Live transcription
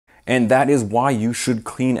And that is why you should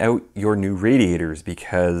clean out your new radiators,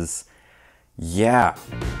 because yeah.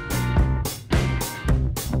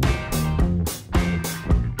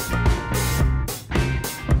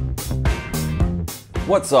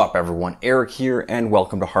 What's up everyone, Erik here and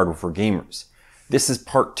welcome to Hardware for Gamers. This is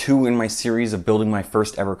part 2 in my series of building my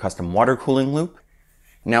first ever custom water cooling loop.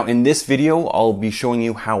 Now in this video, I'll be showing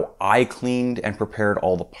you how I cleaned and prepared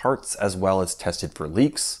all the parts as well as tested for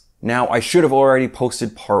leaks. Now I should have already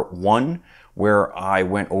posted part 1 where I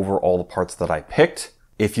went over all the parts that I picked.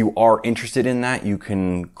 If you are interested in that, you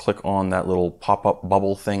can click on that little pop-up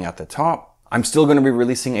bubble thing at the top. I'm still going to be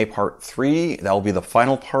releasing a part 3. That'll be the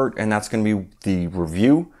final part, and that's going to be the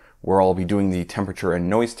review, where I'll be doing the temperature and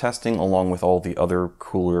noise testing along with all the other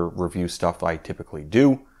cooler review stuff I typically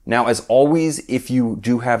do. Now, as always, if you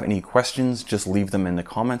do have any questions, just leave them in the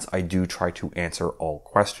comments. I do try to answer all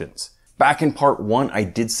questions. Back in part 1, I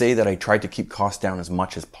did say that I tried to keep costs down as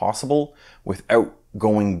much as possible without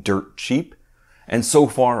going dirt cheap. And so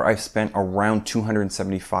far, I've spent around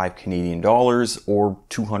 275 Canadian dollars or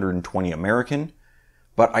 220 American,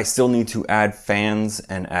 but I still need to add fans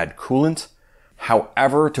and add coolant.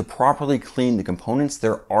 However, to properly clean the components,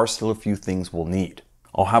 there are still a few things we'll need.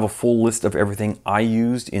 I'll have a full list of everything I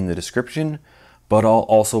used in the description, but I'll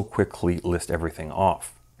also quickly list everything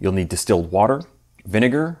off. You'll need distilled water,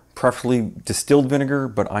 vinegar, preferably distilled vinegar,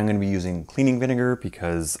 but I'm going to be using cleaning vinegar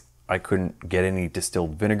because I couldn't get any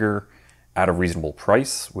distilled vinegar at a reasonable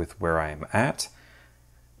price with where I am at.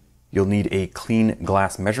 You'll need a clean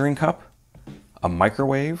glass measuring cup, a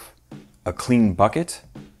microwave, a clean bucket,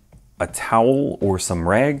 a towel or some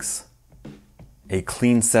rags, a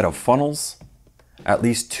clean set of funnels, at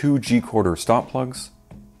least 2 G-quarter stop plugs,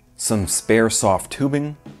 some spare soft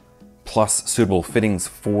tubing, plus suitable fittings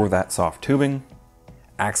for that soft tubing,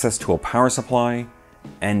 access to a power supply,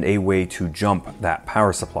 and a way to jump that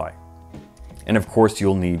power supply. And of course,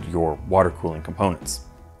 you'll need your water cooling components.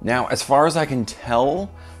 Now, as far as I can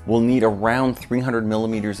tell, we'll need around 300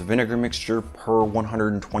 milliliters of vinegar mixture per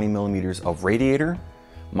 120 millimeters of radiator.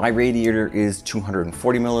 My radiator is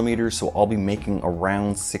 240 millimeters, so I'll be making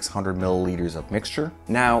around 600 milliliters of mixture.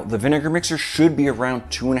 Now, the vinegar mixture should be around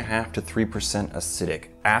 2.5 to 3% acidic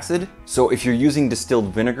acid. So if you're using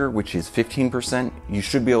distilled vinegar, which is 15%, you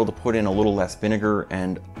should be able to put in a little less vinegar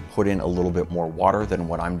and put in a little bit more water than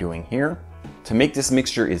what I'm doing here. To make this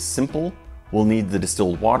mixture is simple, we'll need the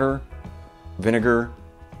distilled water, vinegar,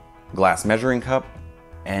 glass measuring cup,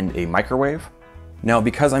 and a microwave. Now,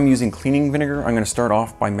 because I'm using cleaning vinegar, I'm going to start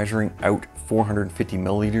off by measuring out 450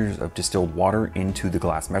 milliliters of distilled water into the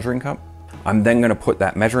glass measuring cup. I'm then going to put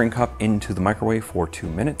that measuring cup into the microwave for 2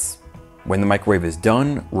 minutes. When the microwave is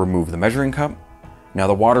done, remove the measuring cup. Now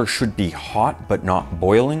the water should be hot but not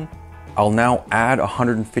boiling. I'll now add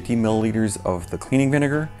 150 milliliters of the cleaning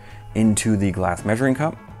vinegar into the glass measuring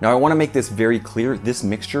cup. Now I want to make this very clear, this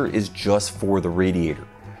mixture is just for the radiator.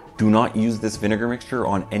 Do not use this vinegar mixture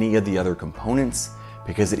on any of the other components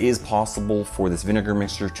because it is possible for this vinegar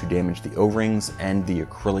mixture to damage the O-rings and the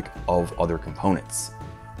acrylic of other components.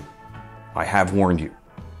 I have warned you.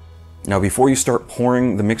 Now before you start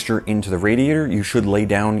pouring the mixture into the radiator, you should lay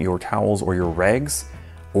down your towels or your rags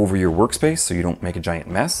over your workspace so you don't make a giant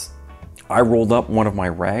mess. I rolled up one of my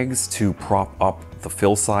rags to prop up the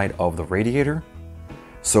fill side of the radiator.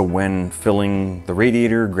 So when filling the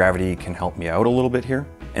radiator, gravity can help me out a little bit here,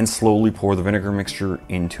 and slowly pour the vinegar mixture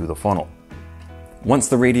into the funnel. Once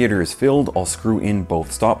the radiator is filled, I'll screw in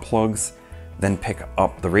both stop plugs, then pick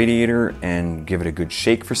up the radiator and give it a good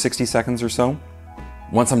shake for 60 seconds or so.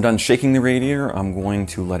 Once I'm done shaking the radiator, I'm going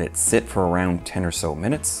to let it sit for around 10 or so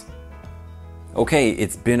minutes. Okay,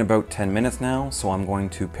 it's been about 10 minutes now, so I'm going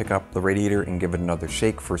to pick up the radiator and give it another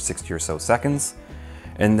shake for 60 or so seconds,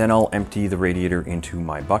 and then I'll empty the radiator into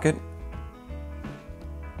my bucket.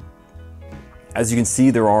 As you can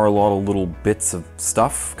see, there are a lot of little bits of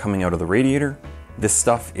stuff coming out of the radiator. This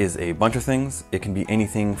stuff is a bunch of things. It can be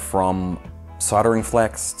anything from soldering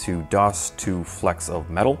flecks to dust to flecks of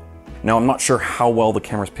metal. Now, I'm not sure how well the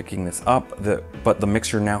camera's picking this up, but the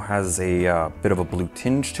mixture now has a bit of a blue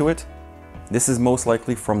tinge to it. This is most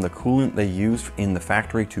likely from the coolant they used in the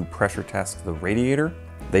factory to pressure test the radiator.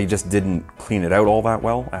 They just didn't clean it out all that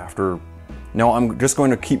well after. Now I'm just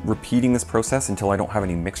going to keep repeating this process until I don't have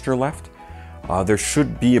any mixture left. There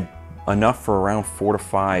should be enough for around 4 to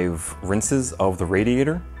 5 rinses of the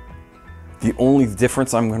radiator. The only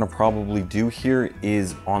difference I'm going to probably do here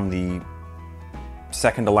is on the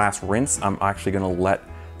second to last rinse, I'm actually going to let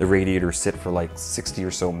the radiator sit for like 60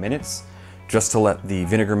 or so minutes, just to let the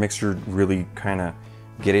vinegar mixture really kind of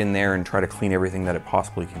get in there and try to clean everything that it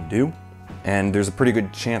possibly can do. And there's a pretty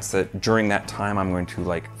good chance that during that time I'm going to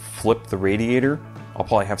like flip the radiator. I'll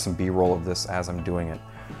probably have some B-roll of this as I'm doing it.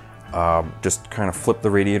 Just kind of flip the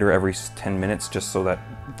radiator every 10 minutes just so that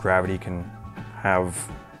gravity can have,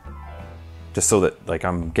 just so that like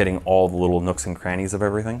I'm getting all the little nooks and crannies of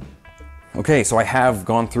everything. Okay, so I have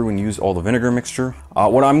gone through and used all the vinegar mixture.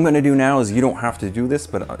 What I'm gonna do now is, you don't have to do this,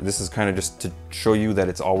 but this is kind of just to show you that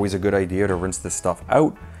it's always a good idea to rinse this stuff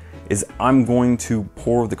out, is I'm going to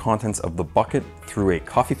pour the contents of the bucket through a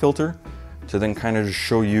coffee filter to then kind of just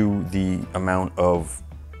show you the amount of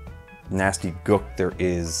nasty gook there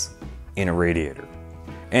is in a radiator.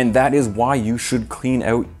 And that is why you should clean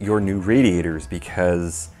out your new radiators,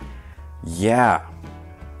 because yeah,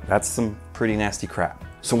 that's some pretty nasty crap.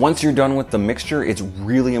 So once you're done with the mixture, it's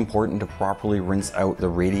really important to properly rinse out the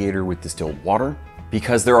radiator with distilled water,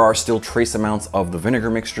 because there are still trace amounts of the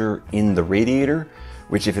vinegar mixture in the radiator,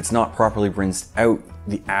 which if it's not properly rinsed out,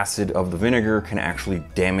 the acid of the vinegar can actually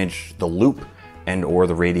damage the loop and or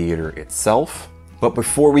the radiator itself. But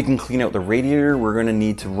before we can clean out the radiator, we're gonna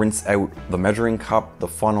need to rinse out the measuring cup, the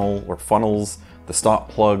funnel or funnels, the stop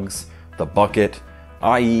plugs, the bucket,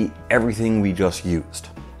 i.e. everything we just used.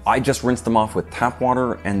 I just rinse them off with tap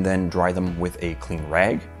water and then dry them with a clean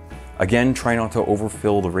rag. Again, try not to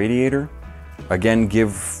overfill the radiator. Again,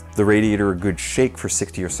 give the radiator a good shake for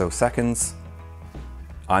 60 or so seconds.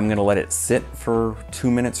 I'm gonna let it sit for 2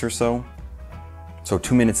 minutes or so. So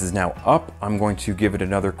 2 minutes is now up. I'm going to give it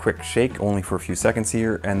another quick shake, only for a few seconds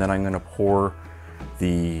here, and then I'm gonna pour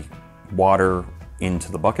the water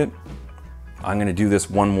into the bucket. I'm gonna do this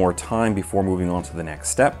one more time before moving on to the next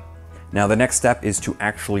step. Now the next step is to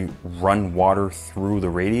actually run water through the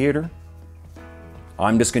radiator.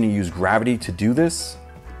 I'm just going to use gravity to do this,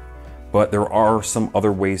 but there are some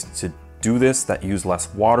other ways to do this that use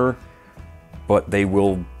less water, but they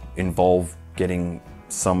will involve getting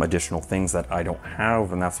some additional things that I don't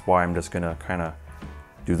have, and that's why I'm just going to kind of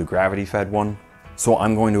do the gravity fed one. So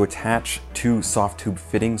I'm going to attach 2 soft tube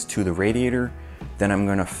fittings to the radiator, then I'm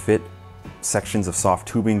going to fit sections of soft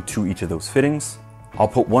tubing to each of those fittings. I'll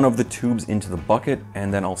put one of the tubes into the bucket,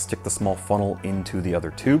 and then I'll stick the small funnel into the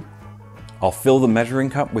other tube. I'll fill the measuring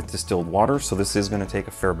cup with distilled water, so this is going to take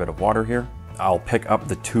a fair bit of water here. I'll pick up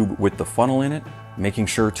the tube with the funnel in it, making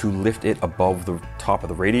sure to lift it above the top of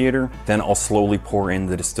the radiator. Then I'll slowly pour in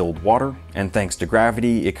the distilled water, and thanks to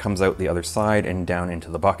gravity, it comes out the other side and down into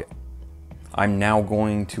the bucket. I'm now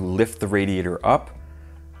going to lift the radiator up,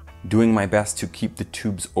 doing my best to keep the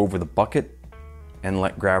tubes over the bucket and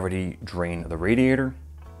let gravity drain the radiator.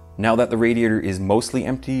 Now that the radiator is mostly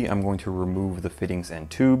empty, I'm going to remove the fittings and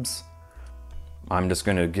tubes. I'm just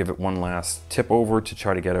going to give it one last tip over to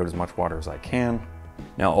try to get out as much water as I can.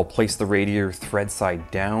 Now I'll place the radiator thread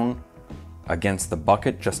side down against the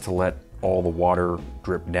bucket just to let all the water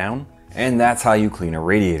drip down. And that's how you clean a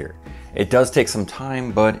radiator. It does take some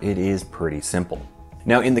time, but it is pretty simple.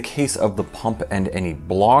 Now in the case of the pump and any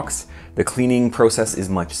blocks, the cleaning process is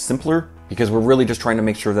much simpler, because we're really just trying to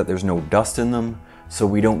make sure that there's no dust in them, so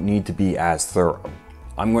we don't need to be as thorough.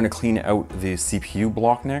 I'm going to clean out the CPU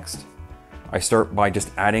block next. I start by just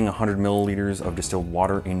adding 100 milliliters of distilled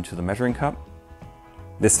water into the measuring cup.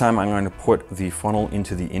 This time I'm going to put the funnel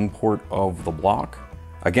into the import of the block.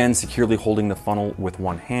 Again, securely holding the funnel with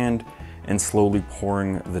one hand and slowly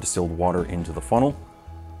pouring the distilled water into the funnel.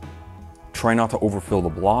 Try not to overfill the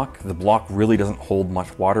block. The block really doesn't hold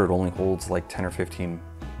much water. It only holds like 10 or 15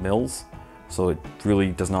 mils. So it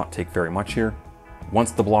really does not take very much here.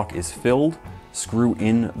 Once the block is filled, screw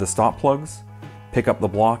in the stop plugs, pick up the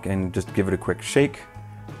block and just give it a quick shake,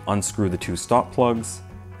 unscrew the 2 stop plugs,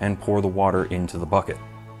 and pour the water into the bucket.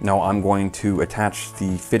 Now I'm going to attach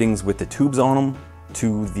the fittings with the tubes on them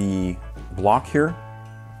to the block here,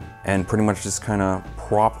 and pretty much just kind of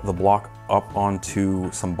prop the block up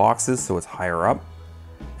onto some boxes so it's higher up.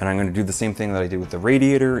 And I'm going to do the same thing that I did with the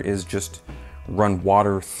radiator, is just run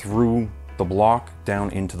water through the block down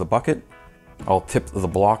into the bucket. I'll tip the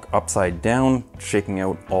block upside down, shaking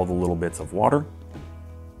out all the little bits of water.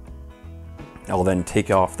 I'll then take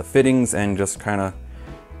off the fittings and just kind of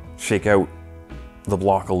shake out the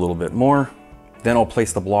block a little bit more. Then I'll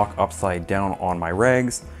place the block upside down on my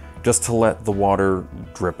rags just to let the water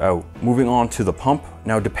drip out. Moving on to the pump.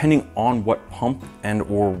 Now, depending on what pump and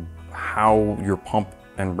or how your pump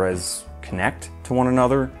and res connect to one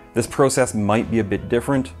another, this process might be a bit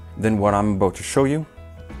different than what I'm about to show you.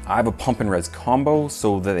 I have a pump and res combo,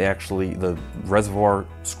 so that the reservoir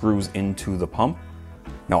screws into the pump.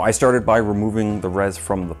 Now I started by removing the res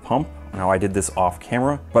from the pump. Now I did this off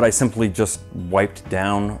camera, but I simply just wiped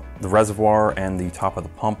down the reservoir and the top of the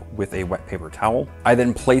pump with a wet paper towel. I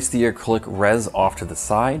then placed the acrylic res off to the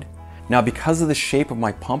side. Now, because of the shape of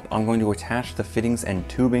my pump, I'm going to attach the fittings and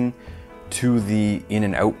tubing to the in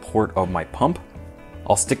and out port of my pump.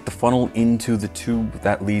 I'll stick the funnel into the tube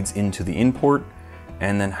that leads into the in port,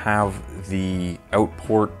 and then have the out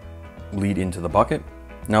port lead into the bucket.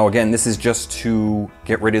 Now again, this is just to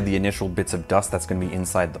get rid of the initial bits of dust that's going to be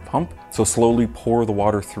inside the pump. So slowly pour the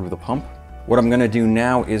water through the pump. What I'm going to do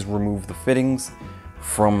now is remove the fittings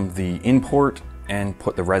from the in port and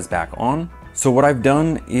put the res back on. So what I've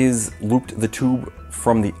done is looped the tube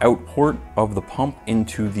from the out port of the pump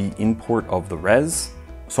into the in port of the res.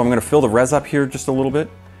 So I'm going to fill the res up here just a little bit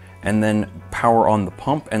and then power on the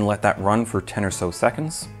pump and let that run for 10 or so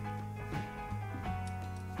seconds.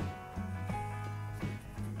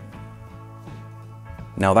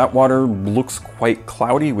 Now that water looks quite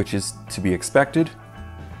cloudy, which is to be expected.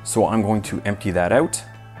 So I'm going to empty that out.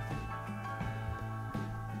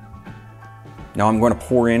 Now I'm going to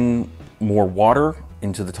pour in more water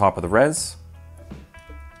into the top of the res.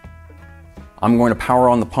 I'm going to power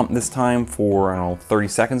on the pump this time for, I don't know, 30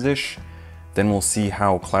 seconds-ish. Then we'll see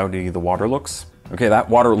how cloudy the water looks. Okay, that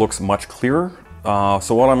water looks much clearer.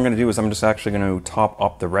 So what I'm going to do is I'm just actually going to top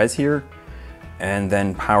up the res here and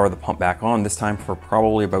then power the pump back on, this time for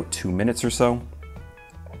probably about 2 minutes or so.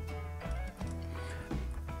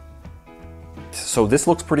 So this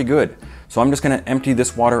looks pretty good. So I'm just gonna empty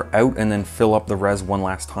this water out and then fill up the res one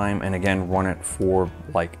last time and again run it for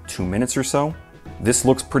like 2 minutes or so. This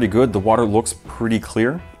looks pretty good. The water looks pretty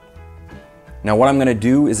clear. Now what I'm gonna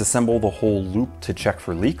do is assemble the whole loop to check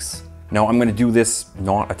for leaks. Now I'm gonna do this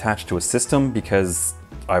not attached to a system because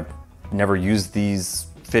I've never used these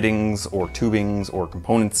fittings or tubings or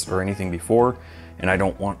components or anything before, and I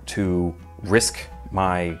don't want to risk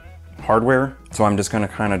my hardware. So I'm just gonna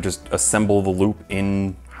kind of just assemble the loop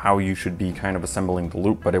in how you should be kind of assembling the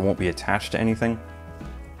loop, but it won't be attached to anything.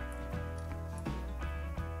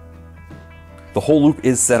 The whole loop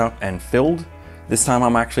is set up and filled. This time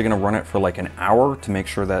I'm actually gonna run it for like an hour to make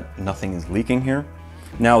sure that nothing is leaking here.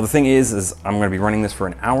 Now the thing is I'm going to be running this for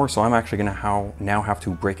an hour, so I'm actually going to now have to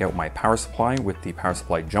break out my power supply with the power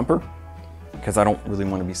supply jumper, because I don't really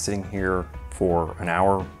want to be sitting here for an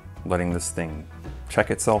hour letting this thing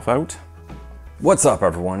check itself out. What's up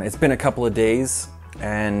everyone? It's been a couple of days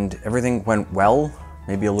and everything went well,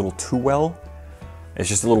 maybe a little too well. It's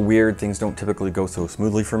just a little weird. Things don't typically go so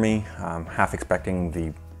smoothly for me. I'm half expecting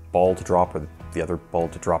the ball to drop or the other ball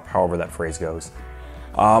to drop, however that phrase goes.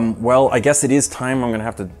 Well, I guess it is time. I'm gonna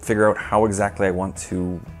have to figure out how exactly I want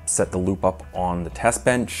to set the loop up on the test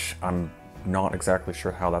bench. I'm not exactly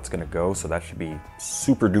sure how that's gonna go, so that should be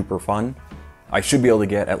super duper fun. I should be able to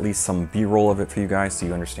get at least some B-roll of it for you guys so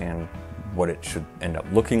you understand what it should end up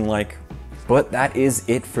looking like. But that is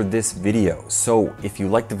it for this video. So if you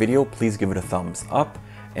liked the video, please give it a thumbs up.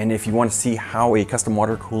 And if you want to see how a custom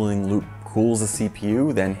water cooling loop cools a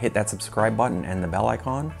CPU, then hit that subscribe button and the bell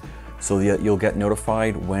icon, so that you'll get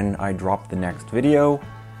notified when I drop the next video.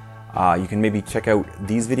 You can maybe check out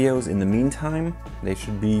these videos in the meantime. They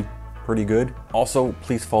should be pretty good. Also,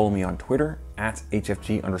 please follow me on Twitter at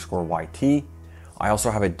HFG_YT. I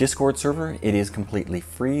also have a Discord server. It is completely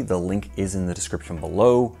free. The link is in the description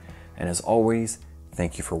below. And as always,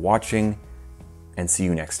 thank you for watching and see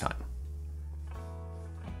you next time.